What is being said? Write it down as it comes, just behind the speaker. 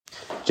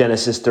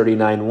Genesis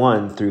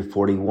 39:1 through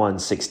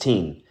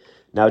 41:16.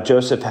 Now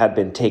Joseph had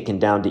been taken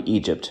down to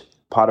Egypt.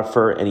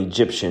 Potiphar, an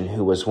Egyptian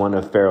who was one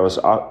of Pharaoh's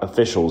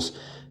officials,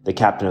 the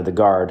captain of the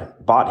guard,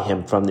 bought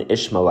him from the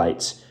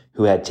Ishmaelites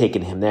who had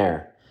taken him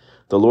there.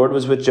 The Lord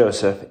was with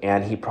Joseph,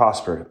 and he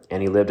prospered,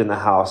 and he lived in the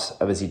house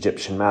of his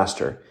Egyptian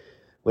master.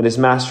 When his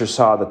master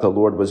saw that the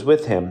Lord was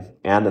with him,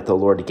 and that the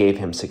Lord gave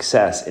him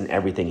success in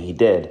everything he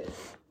did,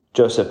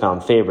 Joseph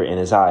found favor in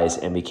his eyes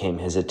and became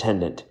his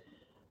attendant.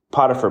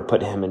 Potiphar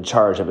put him in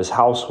charge of his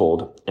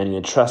household, and he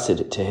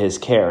entrusted to his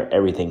care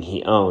everything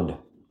he owned.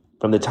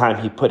 From the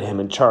time he put him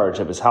in charge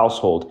of his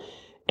household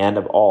and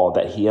of all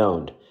that he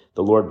owned,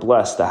 the Lord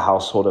blessed the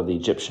household of the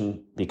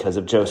Egyptian because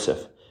of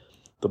Joseph.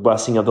 The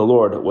blessing of the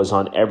Lord was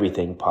on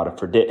everything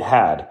Potiphar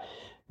had,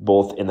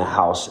 both in the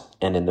house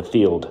and in the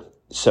field.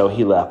 So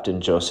he left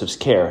in Joseph's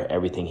care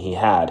everything he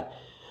had.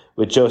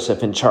 With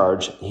Joseph in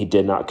charge, he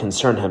did not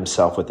concern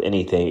himself with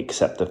anything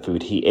except the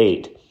food he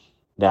ate.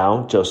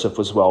 Now Joseph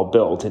was well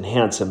built and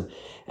handsome,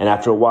 and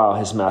after a while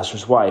his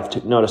master's wife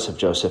took notice of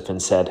Joseph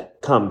and said,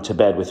 "Come to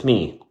bed with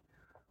me."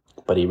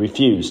 But he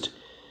refused.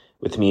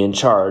 With me in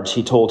charge,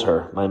 he told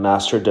her, "My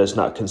master does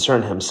not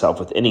concern himself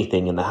with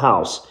anything in the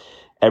house.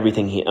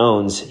 Everything he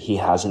owns he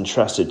has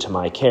entrusted to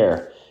my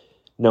care.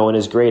 No one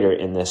is greater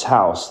in this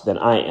house than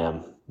I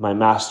am. My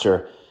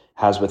master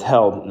has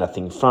withheld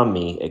nothing from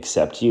me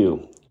except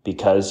you,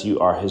 because you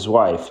are his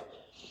wife.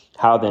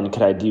 How then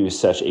could I do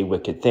such a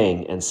wicked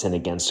thing and sin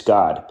against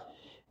God?"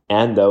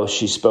 And though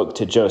she spoke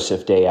to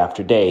Joseph day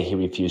after day, he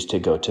refused to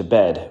go to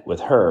bed with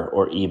her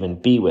or even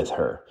be with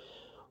her.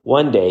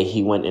 One day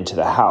he went into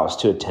the house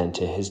to attend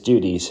to his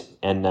duties,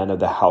 and none of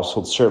the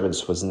household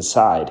servants was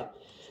inside.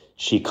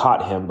 She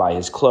caught him by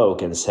his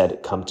cloak and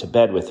said, "Come to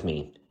bed with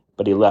me."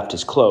 But he left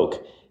his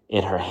cloak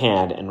in her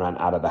hand and ran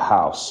out of the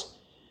house.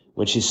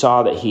 When she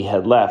saw that he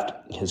had left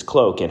his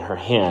cloak in her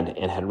hand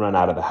and had run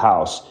out of the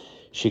house,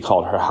 she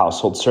called her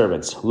household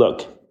servants.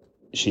 "Look,"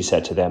 she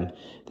said to them,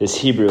 "this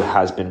Hebrew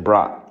has been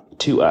brought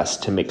to us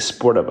to make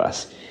sport of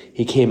us.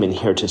 He came in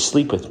here to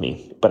sleep with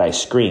me, but I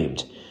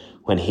screamed.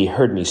 When he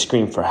heard me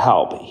scream for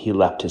help, he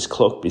left his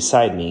cloak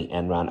beside me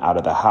and ran out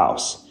of the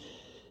house."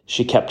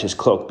 She kept his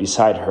cloak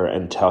beside her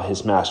until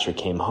his master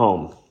came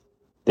home.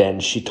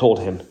 Then she told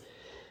him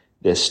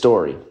this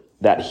story.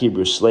 "That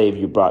Hebrew slave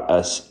you brought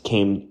us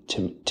came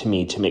to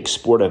me to make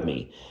sport of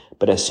me.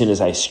 But as soon as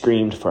I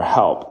screamed for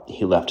help,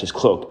 he left his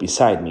cloak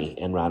beside me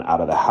and ran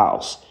out of the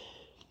house."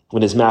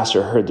 When his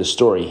master heard the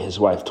story, his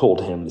wife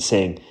told him,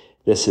 saying,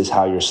 "This is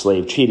how your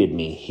slave treated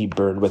me." He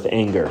burned with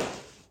anger.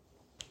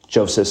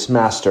 Joseph's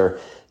master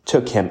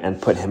took him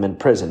and put him in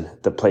prison,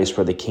 the place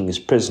where the king's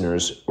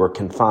prisoners were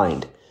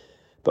confined.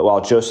 But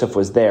while Joseph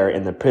was there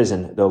in the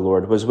prison, the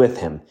Lord was with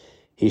him.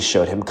 He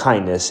showed him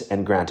kindness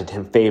and granted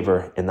him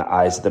favor in the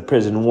eyes of the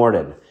prison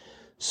warden.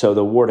 So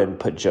the warden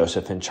put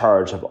Joseph in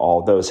charge of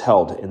all those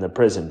held in the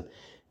prison,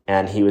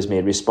 and he was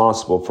made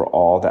responsible for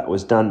all that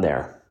was done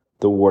there.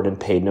 The warden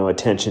paid no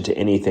attention to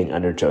anything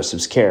under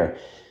Joseph's care,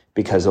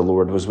 because the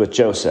Lord was with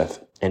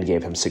Joseph and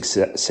gave him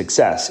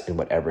success in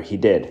whatever he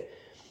did.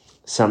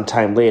 Some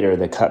time later,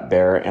 the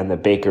cupbearer and the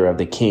baker of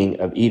the king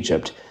of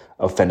Egypt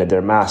offended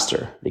their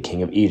master, the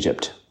king of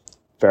Egypt.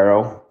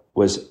 Pharaoh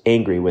was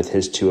angry with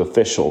his two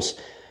officials,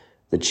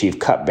 the chief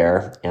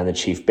cupbearer and the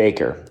chief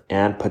baker,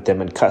 and put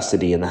them in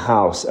custody in the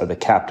house of the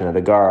captain of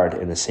the guard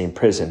in the same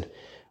prison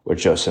where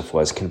Joseph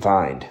was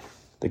confined.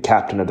 The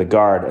captain of the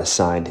guard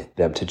assigned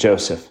them to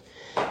Joseph,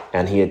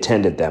 and he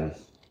attended them.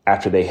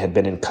 After they had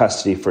been in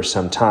custody for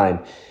some time,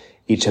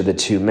 each of the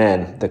two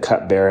men, the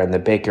cupbearer and the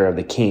baker of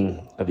the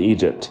king of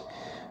Egypt,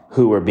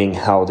 who were being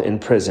held in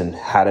prison,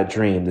 had a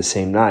dream the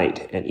same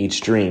night, and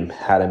each dream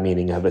had a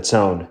meaning of its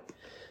own.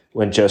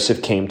 When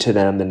Joseph came to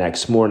them the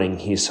next morning,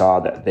 he saw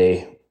that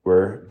they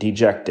were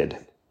dejected.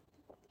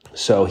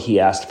 So he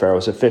asked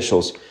Pharaoh's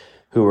officials,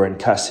 who were in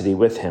custody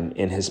with him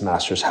in his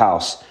master's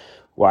house,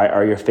 "Why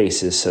are your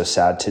faces so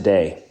sad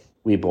today?"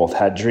 "We both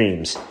had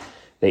dreams,"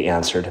 they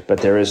answered, "but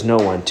there is no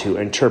one to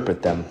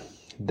interpret them."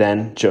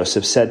 Then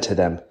Joseph said to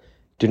them,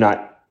 Do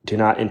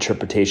not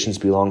interpretations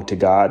belong to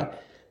God?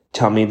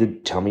 Tell me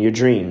your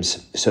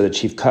dreams." So the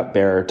chief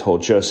cupbearer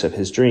told Joseph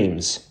his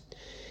dreams.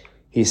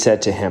 He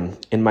said to him,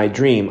 "In my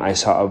dream I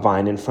saw a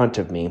vine in front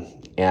of me,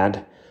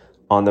 and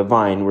on the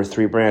vine were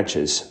 3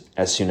 branches.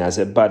 As soon as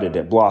it budded,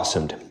 it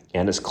blossomed,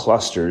 and its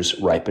clusters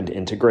ripened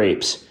into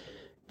grapes.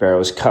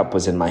 Pharaoh's cup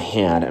was in my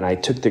hand, and I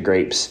took the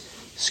grapes,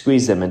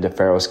 squeezed them into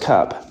Pharaoh's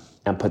cup,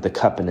 and put the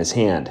cup in his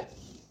hand."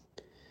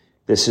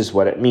 "This is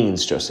what it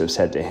means," Joseph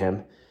said to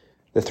him.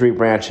 "The 3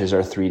 branches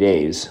are 3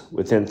 days.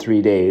 Within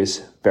 3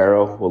 days,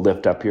 Pharaoh will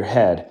lift up your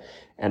head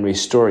and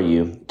restore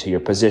you to your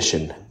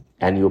position,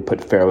 and you will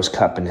put Pharaoh's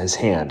cup in his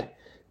hand,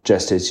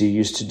 just as you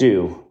used to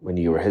do when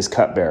you were his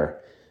cupbearer.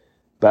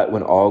 But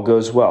when all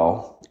goes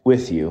well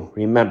with you,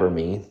 remember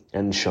me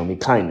and show me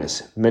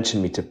kindness.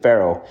 Mention me to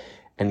Pharaoh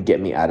and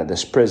get me out of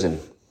this prison.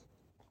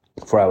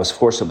 For I was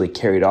forcibly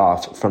carried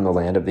off from the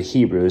land of the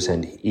Hebrews,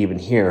 and even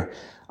here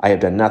I have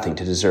done nothing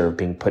to deserve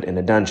being put in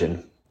a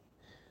dungeon."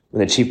 When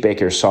the chief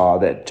baker saw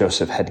that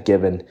Joseph had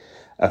given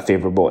a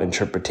favorable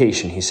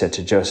interpretation, he said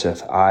to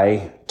Joseph,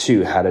 I,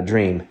 too, had a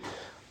dream.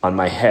 On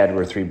my head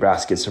were 3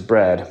 baskets of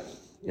bread.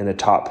 In the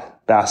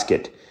top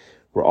basket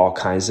were all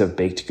kinds of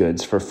baked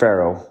goods for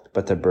Pharaoh,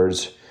 but the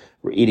birds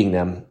were eating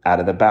them out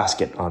of the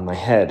basket on my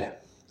head.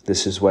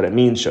 This is what it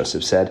means,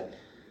 Joseph said.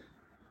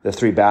 The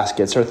 3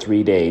 baskets are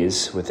 3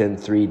 days. Within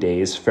 3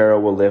 days, Pharaoh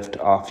will lift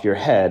off your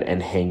head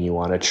and hang you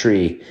on a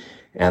tree,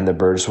 and the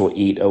birds will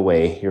eat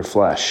away your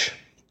flesh.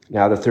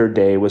 Now the 3rd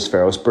day was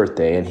Pharaoh's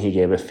birthday, and he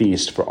gave a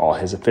feast for all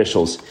his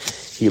officials.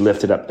 He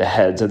lifted up the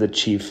heads of the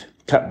chief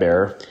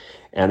cupbearer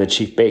and the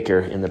chief baker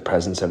in the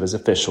presence of his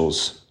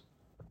officials.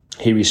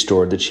 He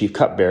restored the chief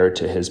cupbearer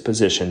to his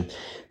position,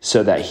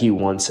 so that he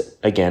once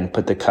again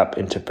put the cup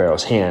into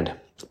Pharaoh's hand.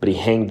 But he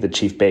hanged the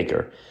chief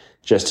baker,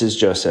 just as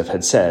Joseph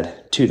had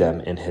said to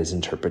them in his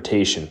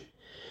interpretation.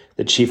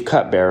 The chief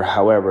cupbearer,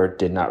 however,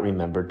 did not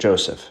remember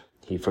Joseph.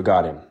 He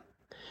forgot him.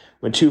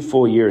 When 2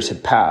 full years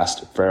had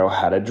passed, Pharaoh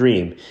had a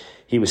dream.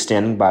 He was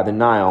standing by the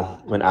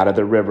Nile when out of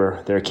the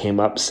river there came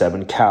up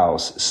 7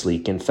 cows,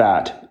 sleek and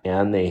fat,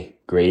 and they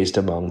grazed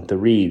among the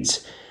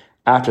reeds.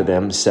 After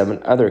them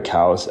 7 other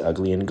cows,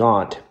 ugly and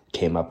gaunt,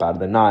 came up out of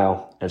the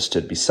Nile and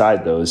stood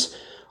beside those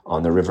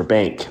on the river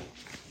bank.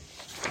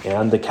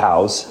 And the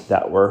cows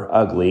that were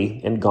ugly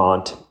and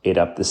gaunt ate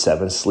up the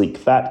 7 sleek,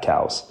 fat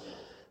cows.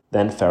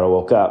 Then Pharaoh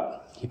woke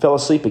up. He fell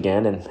asleep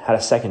again and had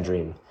a second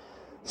dream.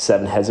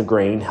 7 heads of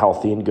grain,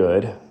 healthy and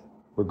good,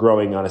 were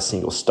growing on a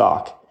single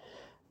stalk.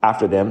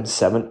 After them,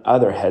 7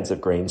 other heads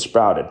of grain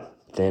sprouted,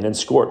 thin and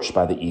scorched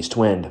by the east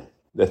wind.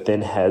 The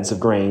thin heads of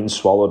grain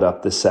swallowed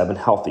up the 7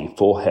 healthy,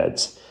 full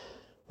heads.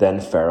 Then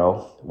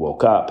Pharaoh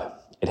woke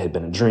up. It had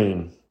been a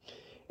dream.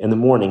 In the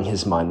morning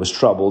his mind was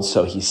troubled,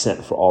 so he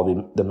sent for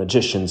all the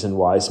magicians and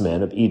wise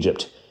men of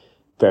Egypt.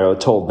 Pharaoh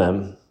told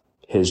them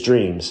his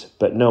dreams,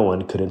 but no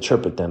one could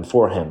interpret them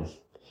for him.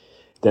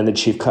 Then the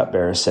chief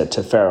cupbearer said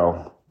to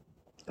Pharaoh,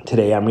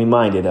 Today I'm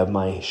reminded of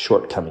my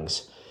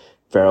shortcomings.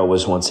 Pharaoh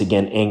was once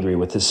again angry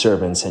with his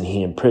servants, and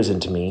he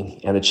imprisoned me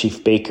and the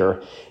chief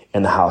baker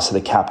in the house of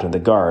the captain of the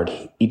guard.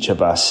 Each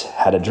of us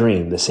had a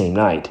dream the same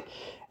night,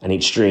 and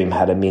each dream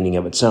had a meaning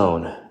of its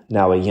own.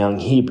 Now a young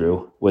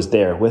Hebrew was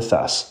there with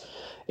us,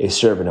 a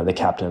servant of the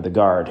captain of the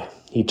guard.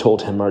 He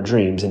told him our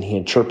dreams, and he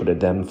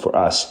interpreted them for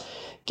us,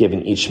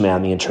 giving each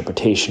man the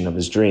interpretation of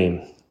his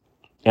dream.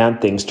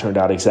 And things turned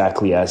out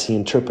exactly as he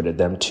interpreted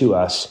them to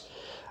us.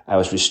 I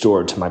was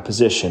restored to my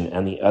position,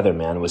 and the other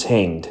man was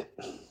hanged.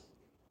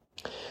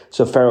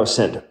 So Pharaoh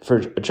sent for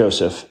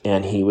Joseph,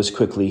 and he was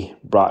quickly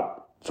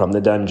brought from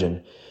the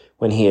dungeon.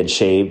 When he had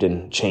shaved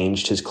and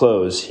changed his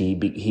clothes,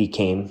 he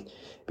came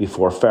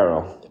before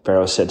Pharaoh.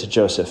 Pharaoh said to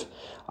Joseph,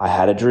 I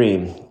had a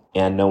dream,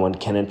 and no one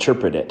can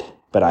interpret it,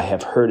 but I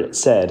have heard it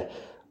said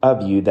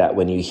of you that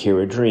when you hear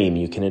a dream,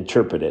 you can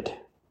interpret it.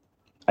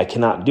 I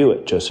cannot do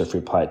it, Joseph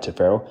replied to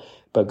Pharaoh,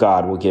 but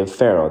God will give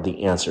Pharaoh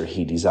the answer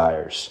he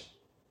desires.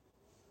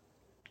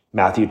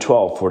 Matthew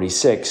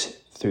 12:46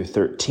 through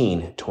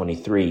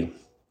 13:23.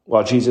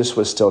 While Jesus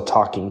was still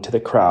talking to the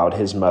crowd,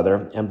 his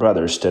mother and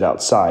brothers stood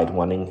outside,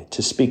 wanting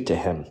to speak to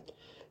him.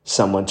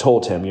 Someone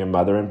told him, Your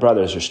mother and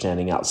brothers are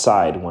standing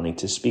outside, wanting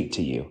to speak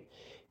to you.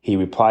 He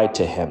replied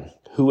to him,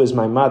 Who is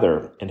my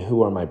mother, and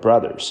who are my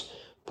brothers?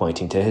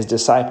 Pointing to his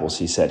disciples,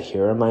 he said,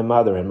 Here are my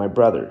mother and my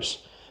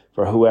brothers.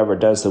 For whoever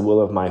does the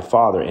will of my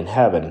Father in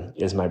heaven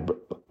is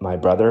my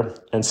brother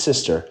and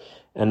sister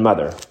and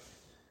mother.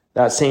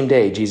 That same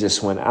day,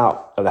 Jesus went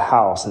out of the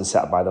house and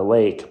sat by the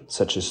lake,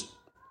 such as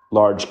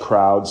large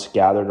crowds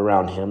gathered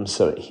around him,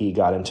 so that he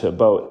got into a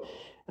boat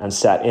and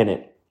sat in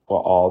it, while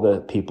all the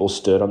people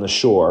stood on the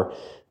shore.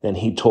 Then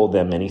he told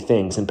them many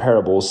things in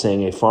parables,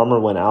 saying, A farmer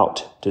went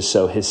out to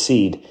sow his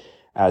seed.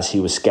 As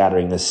he was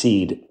scattering the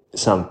seed,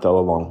 some fell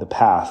along the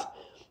path,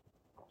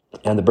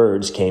 and the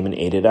birds came and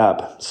ate it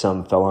up.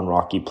 Some fell on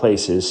rocky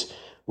places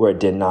where it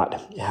did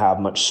not have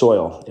much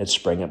soil. It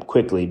sprang up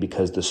quickly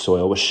because the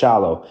soil was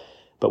shallow.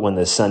 But when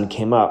the sun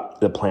came up,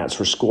 the plants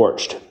were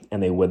scorched,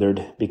 and they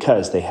withered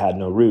because they had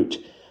no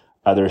root.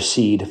 Other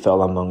seed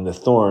fell among the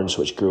thorns,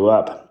 which grew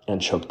up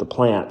and choked the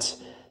plants.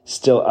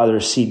 Still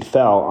other seed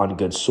fell on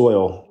good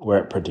soil, where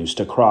it produced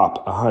a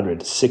crop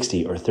 100,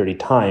 60, or 30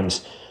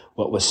 times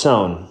what was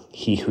sown.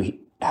 He who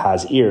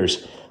has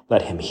ears,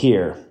 let him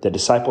hear. The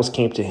disciples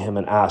came to him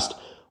and asked,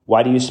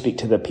 Why do you speak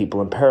to the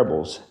people in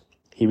parables?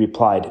 He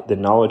replied, The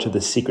knowledge of the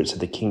secrets of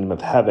the kingdom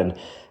of heaven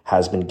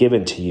has been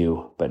given to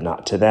you, but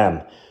not to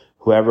them.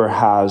 Whoever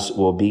has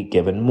will be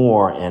given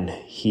more, and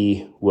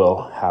he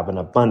will have an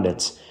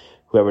abundance.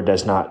 Whoever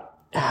does not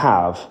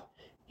have,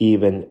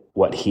 even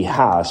what he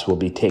has will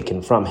be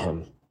taken from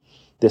him.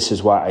 This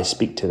is why I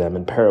speak to them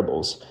in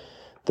parables.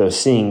 Though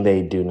seeing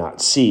they do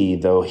not see,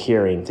 though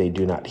hearing they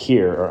do not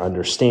hear or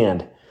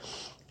understand.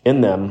 In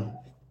them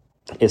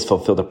is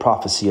fulfilled the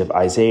prophecy of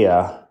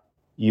Isaiah.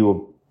 You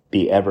will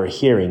be ever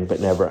hearing, but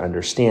never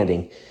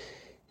understanding.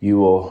 You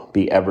will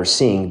be ever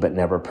seeing, but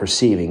never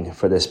perceiving,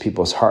 for this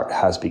people's heart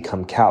has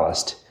become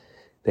calloused.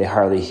 They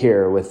hardly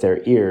hear with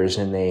their ears,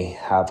 and they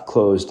have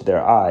closed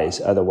their eyes.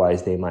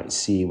 Otherwise they might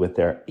see with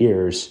their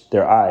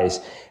eyes,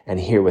 and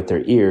hear with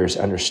their ears,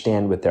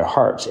 understand with their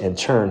hearts, and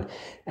turn,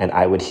 and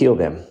I would heal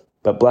them.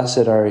 But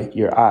blessed are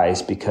your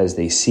eyes because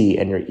they see,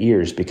 and your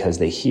ears because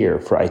they hear.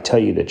 For I tell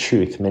you the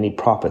truth, many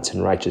prophets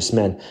and righteous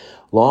men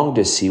longed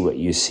to see what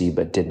you see,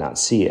 but did not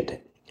see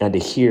it, and to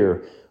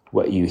hear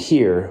what you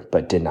hear,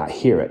 but did not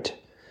hear it.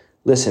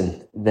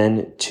 Listen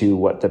then to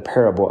what the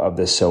parable of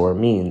the sower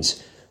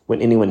means.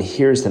 When anyone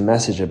hears the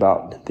message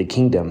about the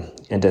kingdom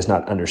and does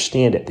not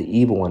understand it, the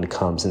evil one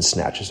comes and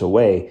snatches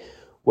away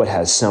what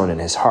has sown in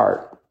his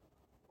heart.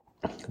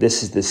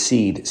 This is the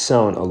seed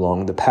sown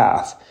along the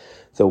path.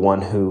 The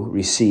one who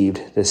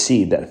received the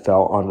seed that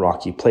fell on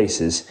rocky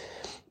places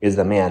is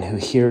the man who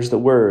hears the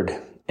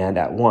word and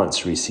at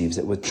once receives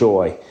it with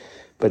joy.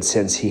 But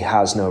since he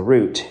has no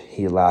root,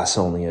 he lasts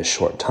only a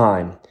short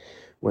time.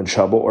 When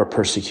trouble or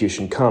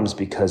persecution comes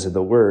because of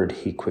the word,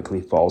 he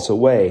quickly falls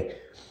away.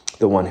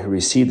 The one who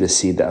received the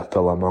seed that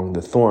fell among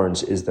the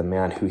thorns is the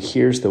man who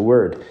hears the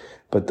word,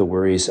 but the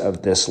worries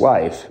of this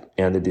life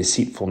and the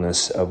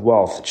deceitfulness of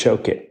wealth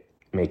choke it,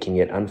 making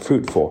it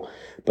unfruitful.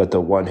 But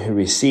the one who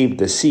received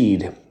the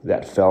seed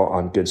that fell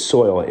on good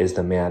soil is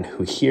the man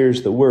who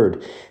hears the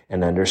word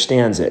and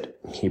understands it.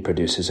 He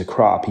produces a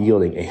crop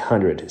yielding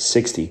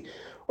 160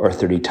 or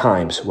 30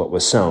 times what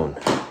was sown.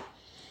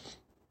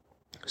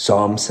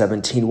 Psalm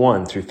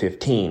 17:1 through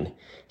 15.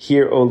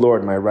 Hear, O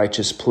Lord, my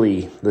righteous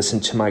plea.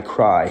 Listen to my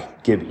cry.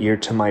 Give ear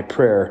to my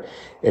prayer.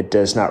 It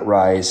does not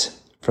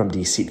rise from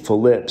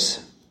deceitful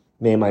lips.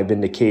 May my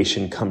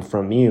vindication come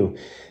from you.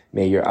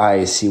 May your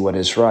eyes see what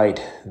is right.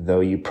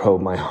 Though you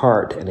probe my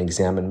heart and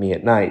examine me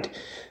at night,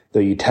 though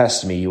you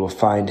test me, you will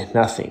find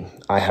nothing.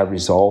 I have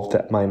resolved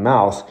that my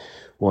mouth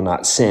will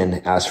not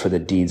sin. As for the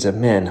deeds of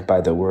men,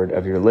 by the word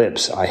of your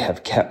lips, I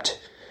have kept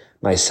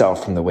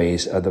myself from the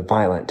ways of the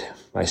violent.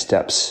 My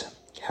steps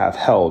have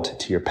held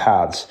to your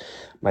paths.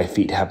 My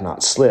feet have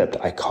not slipped.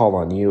 I call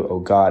on you, O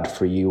God,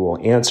 for you will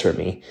answer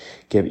me.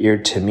 Give ear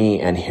to me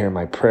and hear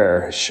my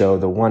prayer. Show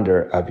the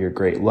wonder of your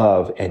great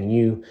love, and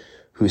you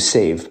who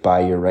save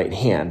by your right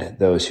hand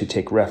those who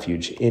take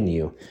refuge in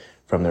you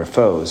from their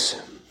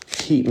foes.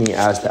 Keep me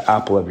as the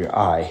apple of your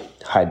eye.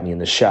 Hide me in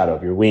the shadow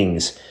of your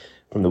wings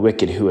from the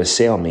wicked who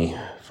assail me,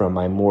 from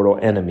my mortal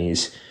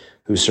enemies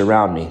who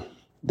surround me.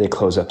 They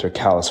close up their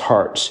callous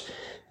hearts,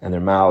 and their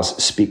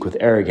mouths speak with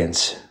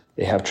arrogance.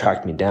 They have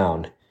tracked me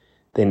down.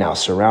 They now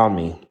surround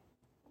me,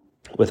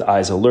 with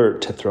eyes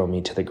alert to throw me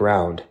to the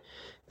ground.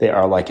 They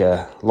are like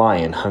a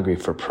lion hungry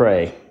for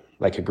prey,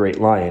 like a great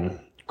lion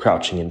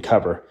crouching in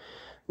cover.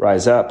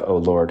 Rise up, O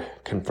Lord,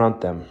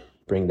 confront them,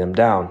 bring them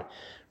down.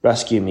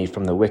 Rescue me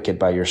from the wicked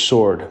by your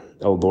sword.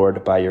 O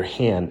Lord, by your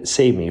hand,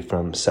 save me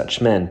from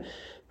such men,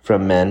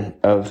 from men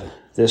of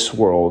this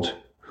world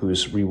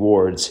whose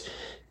rewards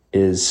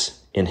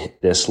is in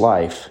this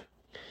life.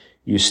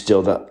 You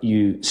still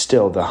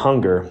the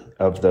hunger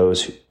of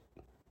those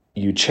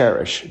you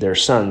cherish. Their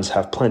sons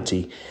have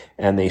plenty,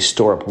 and they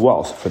store up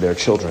wealth for their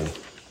children.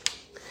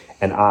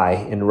 And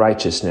I, in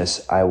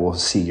righteousness, I will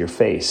see your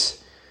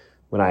face.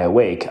 When I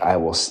awake, I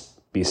will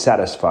be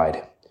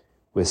satisfied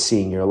with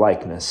seeing your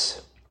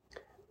likeness.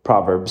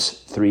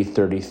 Proverbs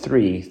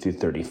 3:33 through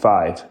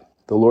 35.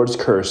 The Lord's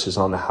curse is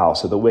on the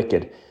house of the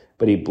wicked,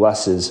 but he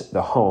blesses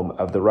the home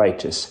of the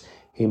righteous.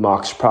 He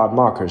mocks proud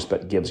mockers,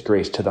 but gives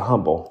grace to the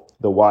humble.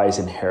 The wise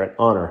inherit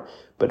honor,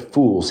 but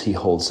fools he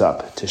holds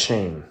up to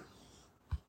shame.